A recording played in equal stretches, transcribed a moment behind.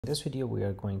In this video, we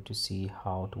are going to see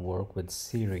how to work with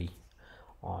Siri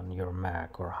on your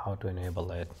Mac or how to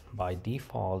enable it. By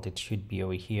default, it should be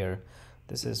over here.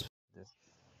 This is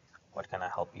what can I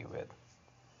help you with.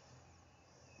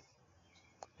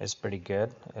 It's pretty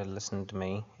good. Listen to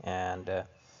me and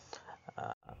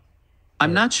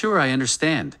I'm not sure I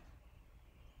understand.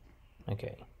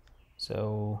 okay,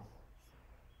 so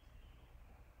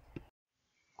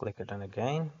click it on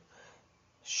again.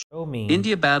 Show me.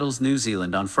 India battles New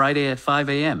Zealand on Friday at 5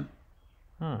 a.m.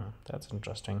 That's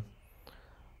interesting.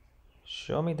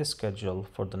 Show me the schedule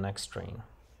for the next train.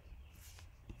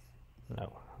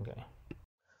 No, okay.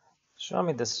 Show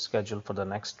me the schedule for the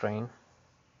next train.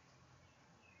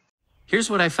 Here's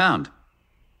what I found.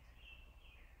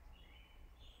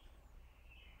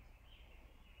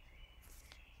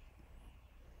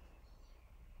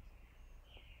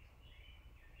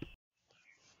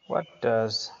 What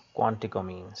does Quantico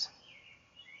means?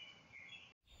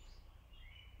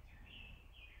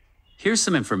 Here's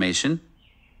some information.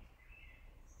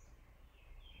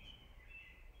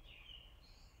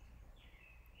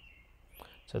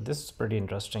 So this is pretty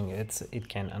interesting. It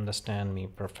can understand me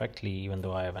perfectly even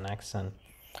though I have an accent.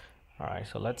 All right,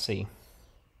 so let's see.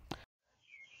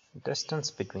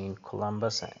 Distance between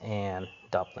Columbus and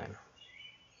Dublin.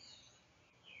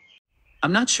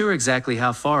 I'm not sure exactly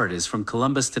how far it is from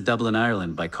Columbus to Dublin,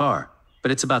 Ireland by car, but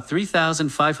it's about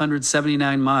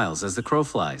 3,579 miles as the crow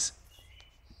flies.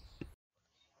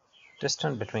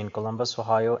 Distance between Columbus,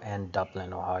 Ohio and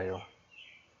Dublin, Ohio.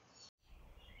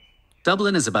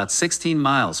 Dublin is about 16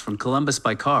 miles from Columbus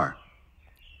by car.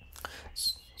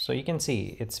 So you can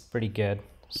see it's pretty good,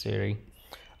 Siri.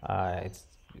 It's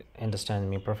understanding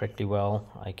me perfectly well.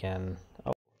 I can,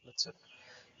 let's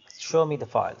show me the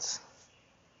files.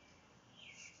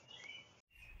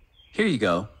 Here you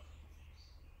go.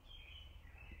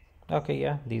 Okay,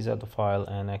 yeah, these are the file,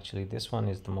 and actually this one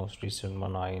is the most recent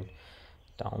one I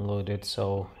downloaded.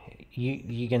 So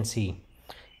you can see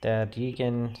that you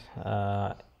can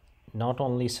not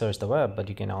only search the web, but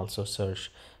you can also search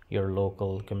your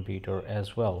local computer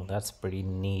as well. That's pretty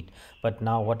neat. But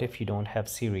now what if you don't have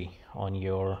Siri on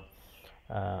your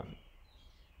on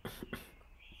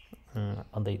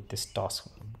this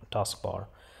taskbar?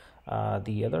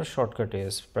 The other shortcut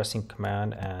is pressing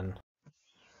Command and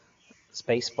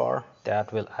spacebar.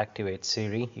 That will activate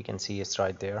Siri. You can see it's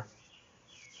right there.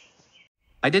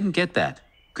 I didn't get that.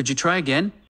 Could you try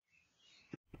again?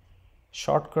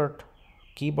 Shortcut,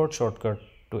 keyboard shortcut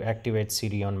to activate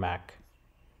Siri on Mac.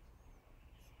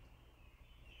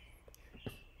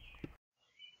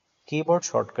 Keyboard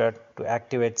shortcut to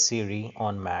activate Siri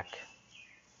on Mac.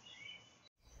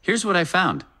 Here's what I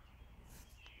found.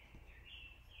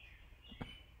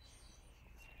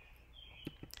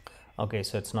 Okay,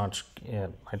 so it's not,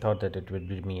 I thought that it would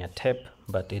give me a tip,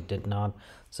 but it did not.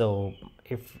 So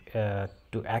if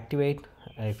to activate,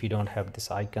 if you don't have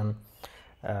this icon,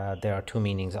 there are two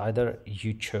meanings. Either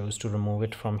you chose to remove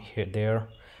it from here, there,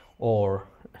 or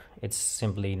it's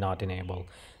simply not enabled.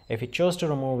 If you chose to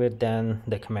remove it, then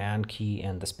the command key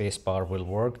and the space bar will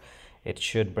work. It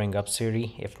should bring up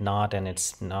Siri. If not, and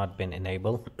it's not been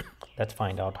enabled, let's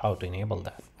find out how to enable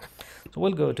that. So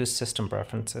we'll go to System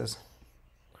Preferences.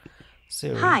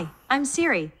 Siri. Hi, I'm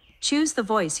Siri. Choose the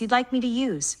voice you'd like me to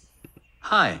use.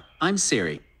 Hi, I'm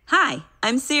Siri. Hi,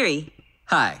 I'm Siri.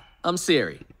 Hi, I'm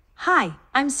Siri. Hi,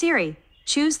 I'm Siri.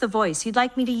 Choose the voice you'd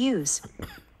like me to use.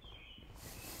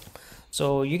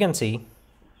 So you can see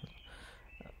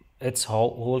it's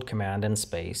hold command and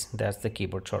space. That's the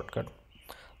keyboard shortcut.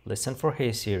 Listen for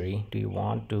Hey Siri. Do you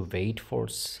want to wait for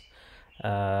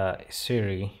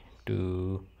Siri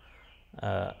to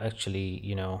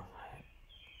actually,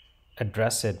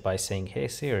 address it by saying Hey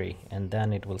Siri, and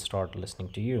then it will start listening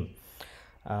to you.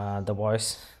 The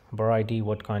voice variety,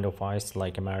 what kind of voice,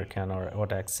 like American or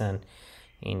what accent,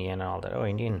 Indian, all that. Oh,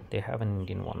 Indian, they have an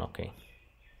Indian one. Okay.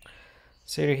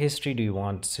 Siri history, do you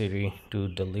want Siri to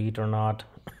delete or not,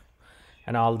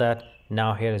 and all that.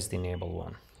 Now here is the enable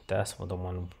one. That's the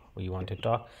one we want to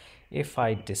talk. If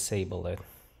I disable it,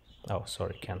 oh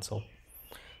sorry, cancel.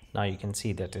 Now you can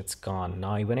see that it's gone.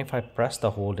 Now even if I press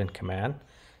the hold and command,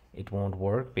 it won't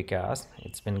work because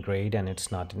it's been great and it's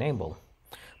not enabled.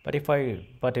 But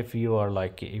if you are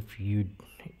like, if you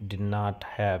did not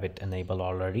have it enabled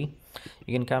already,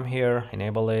 you can come here,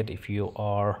 enable it. If you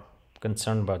are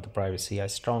concerned about the privacy, I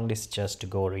strongly suggest to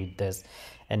go read this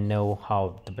and know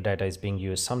how the data is being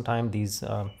used. Sometimes these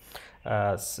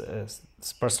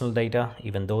personal data,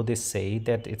 even though they say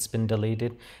that it's been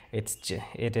deleted,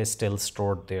 it is still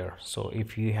stored there. So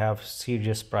if you have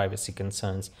serious privacy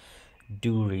concerns,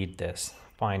 do read this,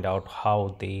 find out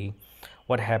how they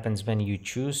what happens when you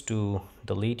choose to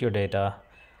delete your data,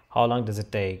 how long does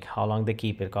it take, how long they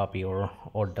keep it copy,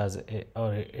 or does it,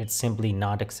 or it's simply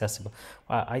not accessible.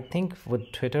 I think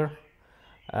with Twitter,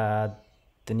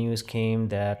 the news came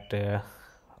that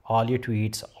all your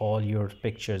tweets, all your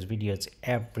pictures, videos,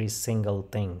 every single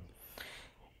thing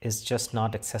is just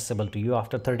not accessible to you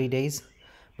after 30 days,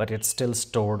 but it's still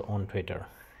stored on Twitter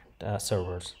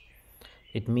servers.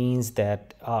 It means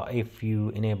that if you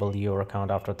enable your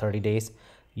account after 30 days,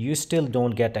 you still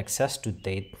don't get access to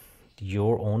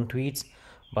your own tweets,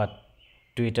 but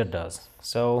Twitter does.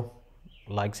 So,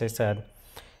 like I said,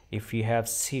 if you have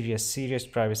serious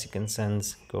privacy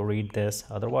concerns, go read this.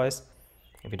 Otherwise,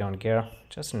 if you don't care,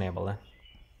 just enable it.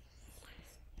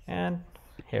 And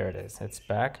here it is, it's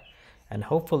back. And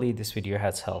hopefully this video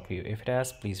has helped you. If it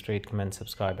has, please rate, comment,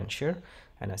 subscribe, and share.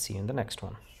 And I'll see you in the next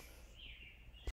one.